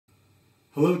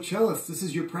Hello cellists, this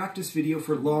is your practice video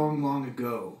for Long, Long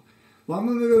Ago. Long,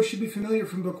 Long Ago should be familiar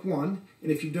from book 1,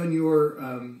 and if you've done your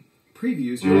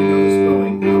previews, you already know this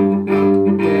bowing.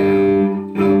 Up,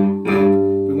 down,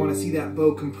 up. We want to see that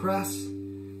bow compress,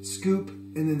 scoop,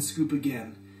 and then scoop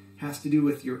again. Has to do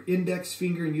with your index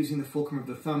finger and using the fulcrum of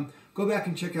the thumb. Go back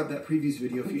and check out that previews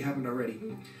video if you haven't already.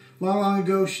 Long, Long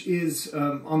Ago is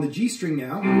on the G string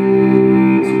now.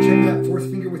 So check that fourth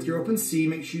finger with your open C.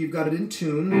 Make sure you've got it in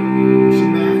tune. It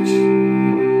should match.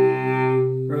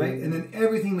 Right? And then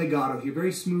everything legato here.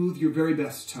 Very smooth, your very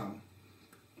best tone.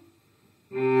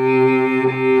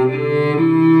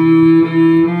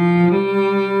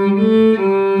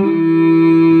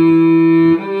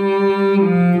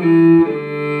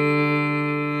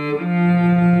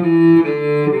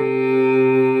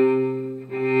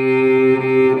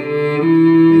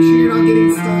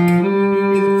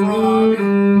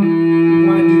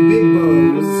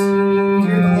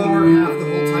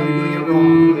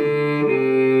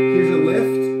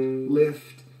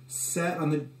 Set on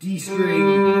the D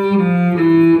string.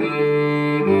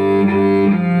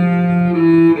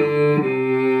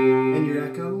 And your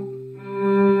echo.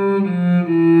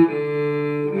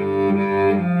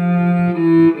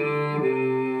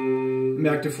 And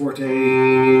back to forte. Again,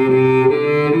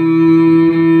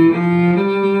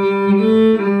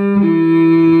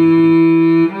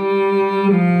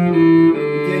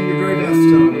 your very best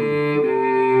tone.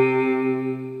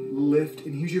 Lift,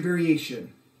 and here's your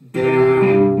variation.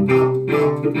 Down, up,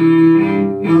 up, up.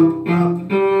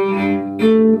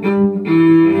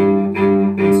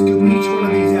 And scoop each one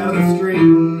of these out of the string.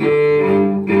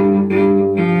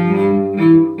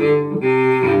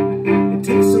 It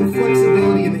takes some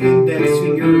flexibility in the index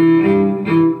finger.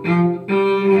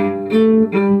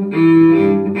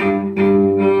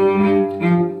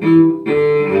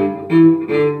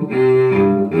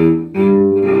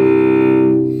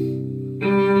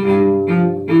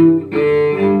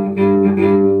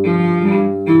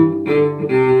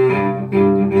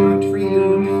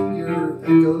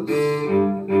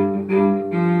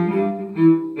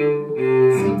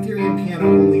 Same theory in piano,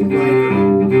 only lighter. A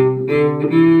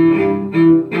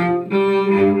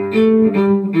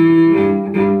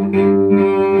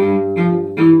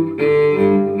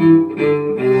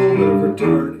little bit of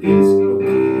retard is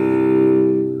okay.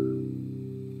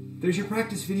 There's your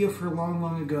practice video for Long,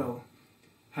 Long Ago.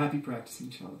 Happy practicing,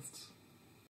 cellists.